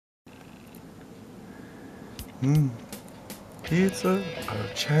Pizza or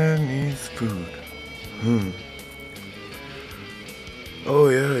Chinese food? Oh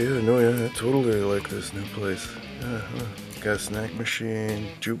yeah, I totally like this new place. Got a snack machine,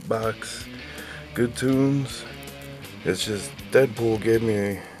 jukebox, good tunes. It's just Deadpool gave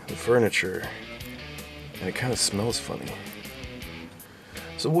me the furniture, and it kind of smells funny.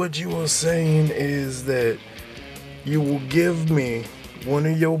 So what you were saying is that you will give me one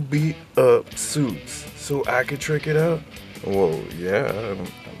of your beat up suits so I could trick it out? Well, yeah, I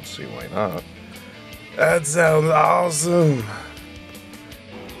don't see why not. That sounds awesome.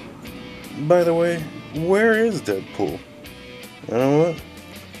 By the way, where is Deadpool? You know what?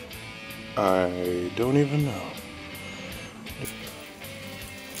 I don't even know.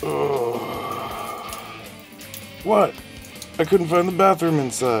 What? I couldn't find the bathroom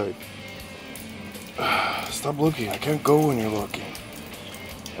inside. Stop looking. I can't go when you're looking.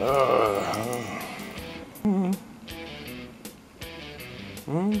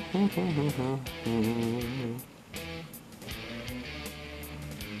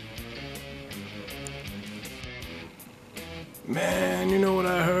 Man, you know what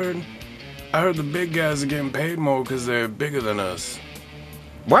I heard? I heard the big guys are getting paid more because they're bigger than us.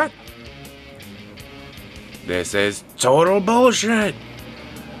 What? This is total bullshit.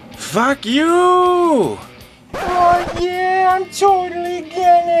 Fuck you! Oh yeah, I'm totally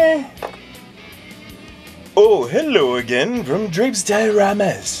gonna. Oh, hello again from Drape's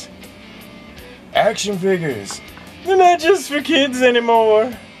Dioramas. Action figures. They're not just for kids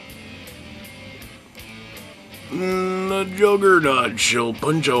anymore. The Juggernaut shall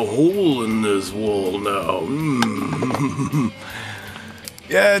punch a hole in this wall now.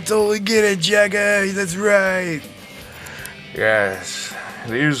 Yeah, I totally get it, Jagger. That's right. Yes,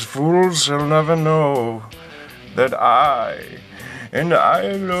 these fools shall never know that I, and I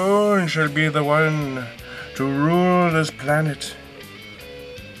alone, shall be the one to rule this planet.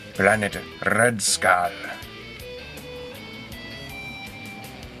 Planet Red Skull.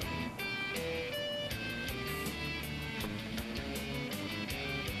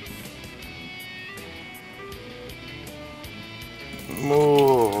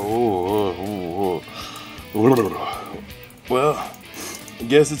 Well, I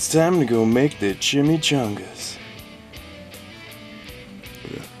guess it's time to go make the chimichangas.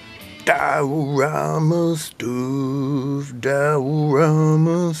 Diorama stove,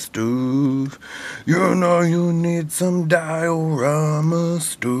 diorama stove. You know you need some diorama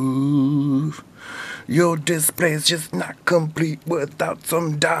stove. Your display's just not complete without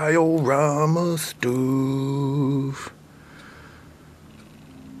some diorama stove.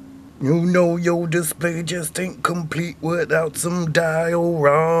 You know your display just ain't complete without some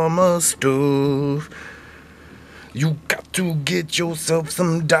diorama stuff. You got to get yourself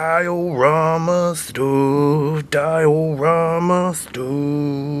some diorama stuff, diorama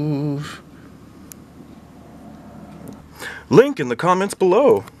stuff. Link in the comments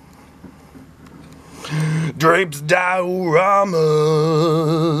below. Drape's Dioramas,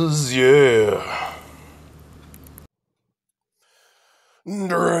 yeah.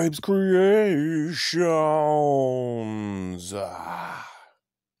 Drape's Creations.